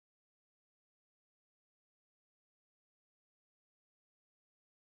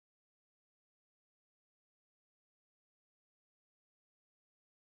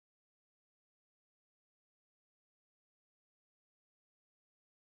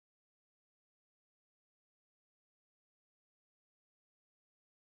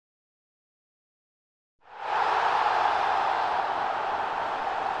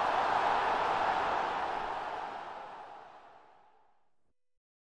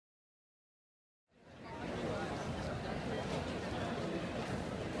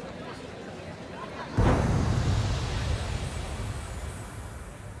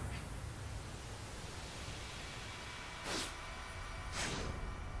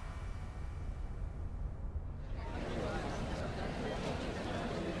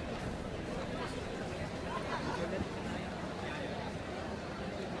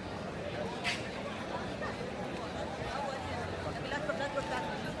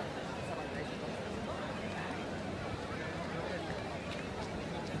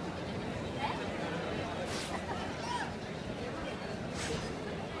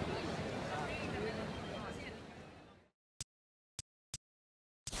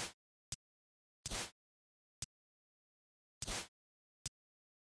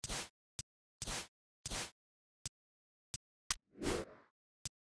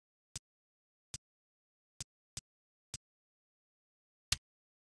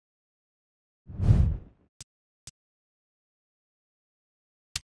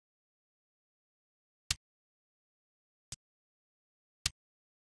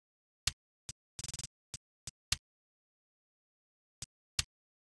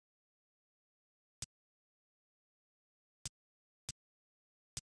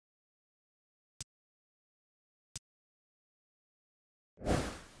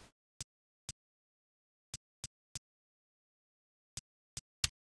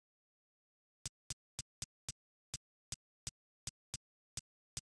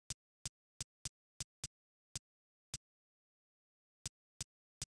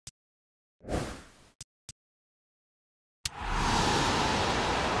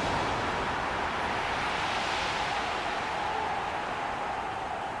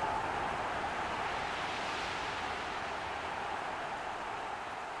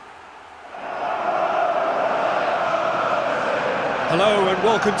Hello and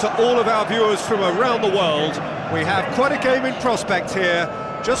welcome to all of our viewers from around the world. We have quite a game in prospect here,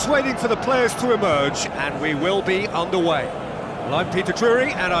 just waiting for the players to emerge, and we will be underway. Well, I'm Peter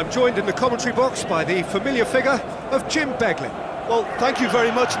Drury, and I'm joined in the commentary box by the familiar figure of Jim Beglin. Well, thank you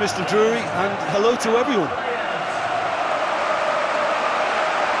very much, Mr. Drury, and hello to everyone.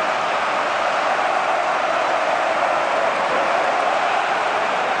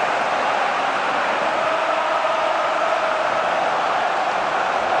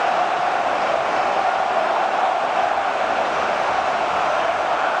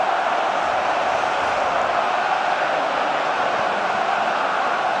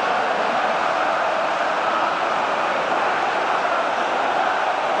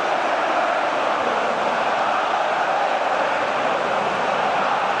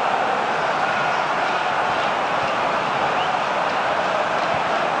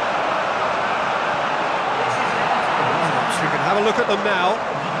 Have a look at them now.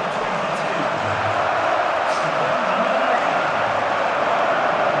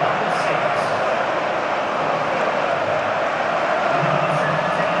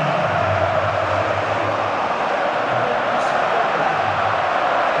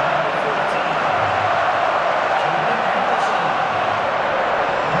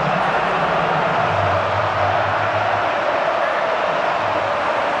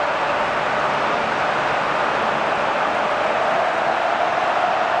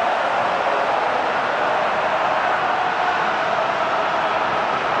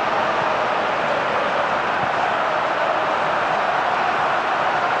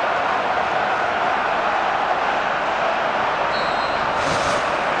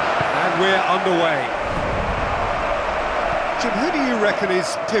 We're underway. Jim, who do you reckon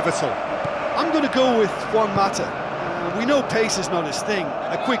is pivotal? I'm going to go with Juan Mata. We know pace is not his thing,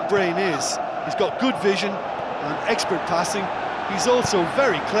 a quick brain is. He's got good vision and expert passing. He's also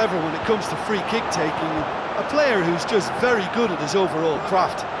very clever when it comes to free kick taking, a player who's just very good at his overall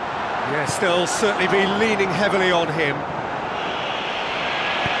craft. Yes, they'll certainly be leaning heavily on him.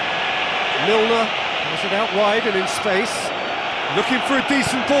 Milner has it out wide and in space, looking for a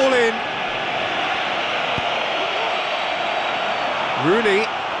decent ball in. Rooney,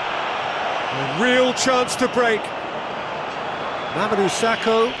 a real chance to break. Mamadou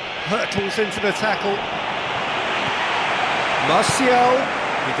Sakho hurtles into the tackle. Martial,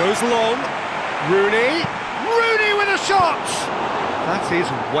 he goes long. Rooney with a shot! That is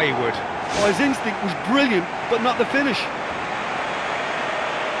wayward. Well, his instinct was brilliant, but not the finish.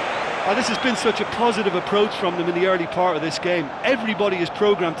 This has been such a positive approach from them in the early part of this game. Everybody is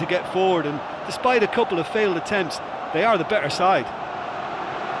programmed to get forward, and despite a couple of failed attempts, they are the better side.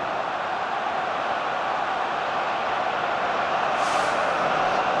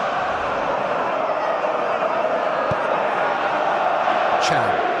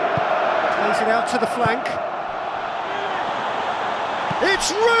 Plays it out to the flank.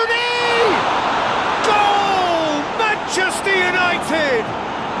 It's Rooney! Goal! Manchester United!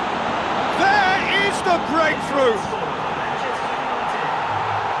 There is the breakthrough!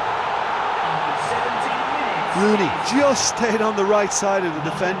 Rooney just stayed on the right side of the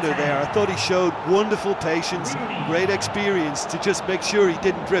defender there. I thought he showed wonderful patience, great experience to just make sure he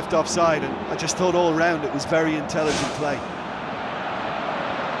didn't drift offside, and I just thought all round it was very intelligent play.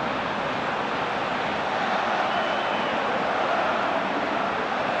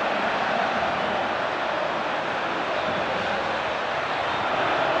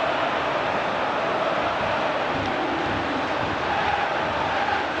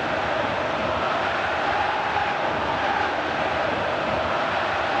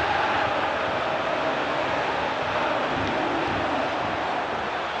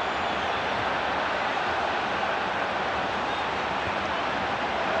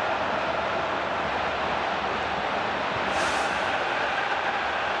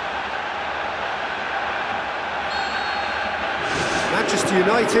 Manchester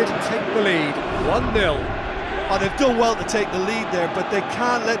United take the lead, 1-0. Oh, they've done well to take the lead there, but they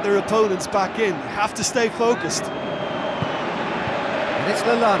can't let their opponents back in. They have to stay focused. And it's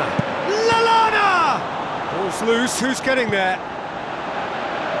Lallana. Lallana! Ball's loose, who's getting there?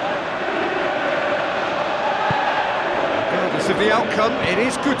 Regardless of the outcome, it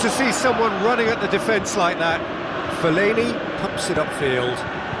is good to see someone running at the defence like that. Fellaini pumps it upfield.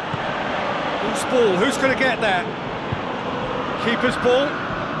 Whose ball? Who's going to get there? Keeper's ball.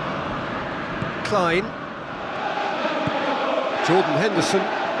 Klein. Jordan Henderson.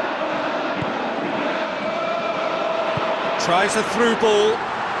 Tries a through ball.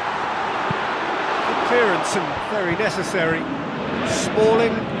 Good clearance and very necessary.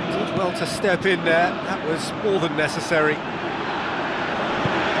 Smalling did well to step in there. That was more than necessary.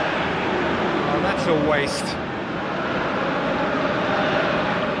 a waste.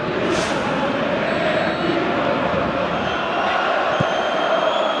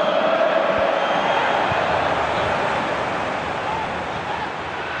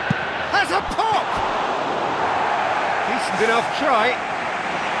 Has a pop! Decent enough try.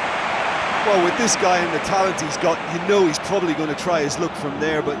 Well, with this guy and the talent he's got, you know he's probably going to try his luck from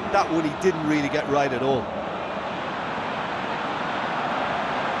there, but that one he didn't really get right at all.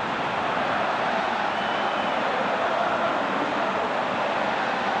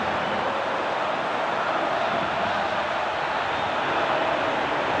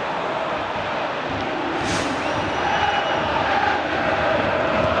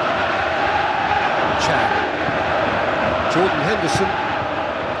 Jordan Henderson.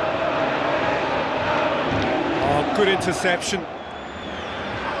 Oh, good interception.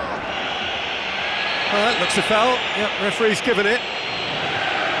 Well, that looks a foul. Yep, referee's given it.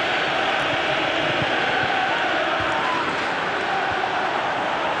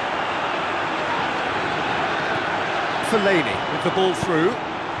 Fellaini with the ball through.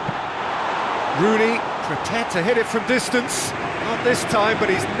 Rooney prepared to hit it from distance. Not this time, but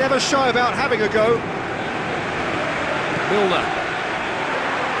he's never shy about having a go. Milner.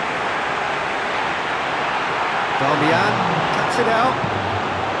 Darmian cuts it out.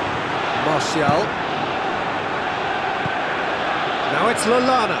 Martial. Now it's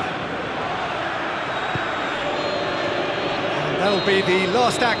Lallana. And that'll be the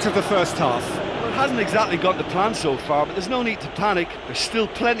last act of the first half. Well, it hasn't exactly got the plan so far, but there's no need to panic. There's still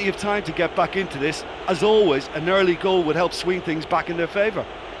plenty of time to get back into this. As always, an early goal would help swing things back in their favour.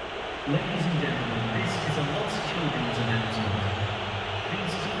 Ladies and gentlemen, this is a lost children's announcement.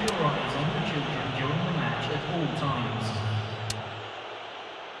 Please keep your eyes on the children during the match at all times.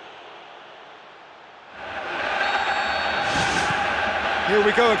 Here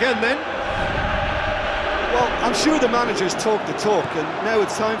we go again then. Well, I'm sure the managers talk the talk, and now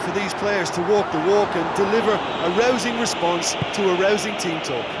it's time for these players to walk the walk and deliver a rousing response to a rousing team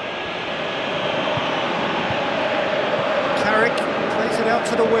talk. Carrick plays it out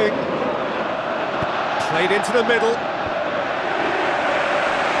to the wing. Played into the middle.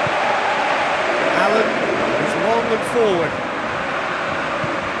 Allen is long and forward.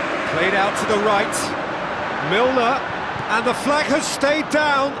 Played out to the right. Milner, and the flag has stayed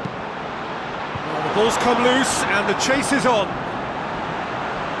down. Well, the ball's come loose and the chase is on.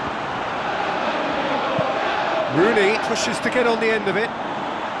 Rooney pushes to get on the end of it.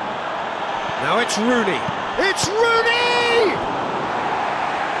 Now it's Rooney. It's Rooney!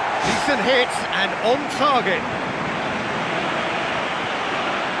 Decent hit and on target.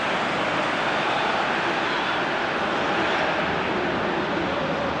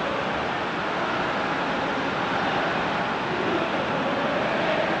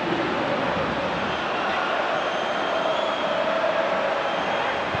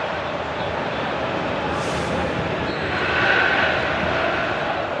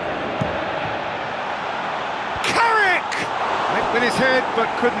 With his head, but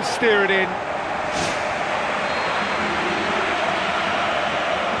couldn't steer it in.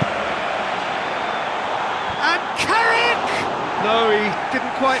 And Carrick! No, he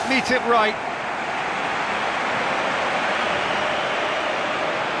didn't quite meet it right.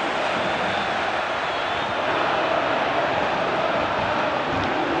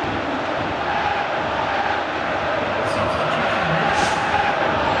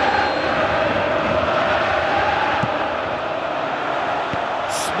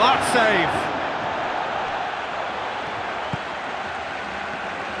 Smart save.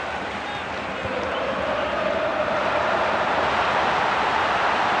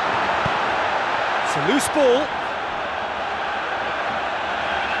 It's a loose ball.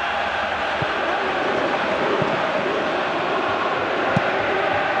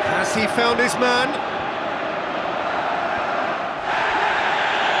 Has he found his man?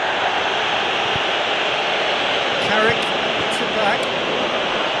 Carrick puts it back.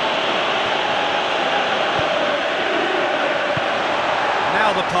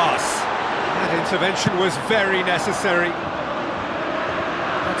 Now the pass. That intervention was very necessary.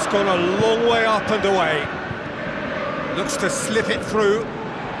 That's gone a long way up and away. Looks to slip it through.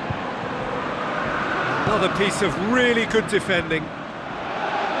 Another piece of really good defending.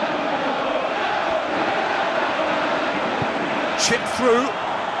 Chip through.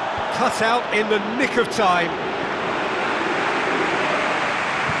 Cut out in the nick of time.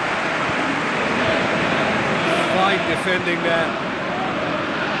 Fine defending there.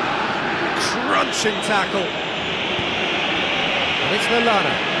 Crunching tackle. And it's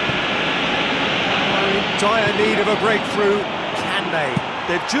Lallana. In dire need of a breakthrough. Can they?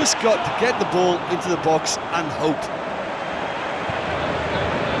 They've just got to get the ball into the box and hope.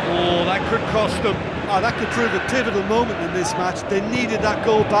 Oh, that could cost them. Oh, that could prove a pivotal moment in this match. They needed that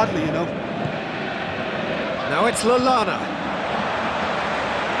goal badly, you know. Now it's Lallana.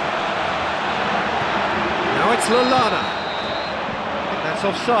 Now it's Lallana. I think that's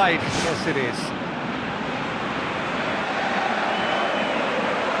offside. Yes, it is.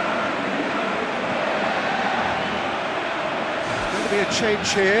 There's going to be a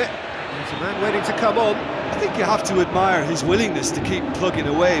change here. There's a man waiting to come on. I think you have to admire his willingness to keep plugging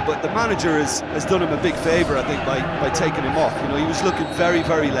away, but the manager has done him a big favour, I think, by taking him off. You know, he was looking very,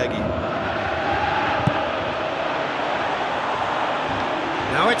 very leggy.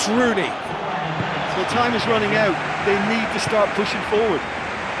 Now it's Rooney. So time is running out. They need to start pushing forward.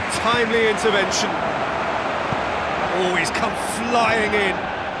 Timely intervention. Oh, he's come flying in.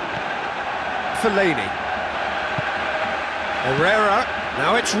 Fellaini. Herrera.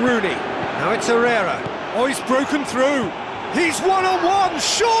 Now it's Rooney. Now it's Herrera. Oh, he's broken through. He's one-on-one,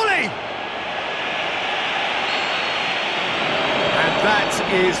 surely! And that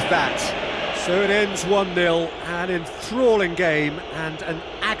is that. So it ends 1-0, an enthralling game and an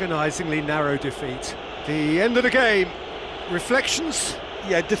agonisingly narrow defeat. The end of the game. Reflections?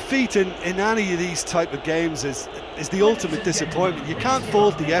 Yeah, defeat in any of these type of games is the ultimate disappointment. You can't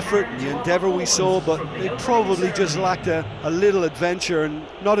fault the effort and the endeavour we saw, but they probably just lacked a little adventure and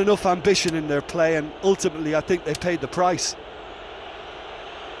not enough ambition in their play, and ultimately I think they paid the price.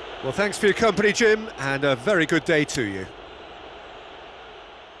 Well, thanks for your company, Jim, and a very good day to you.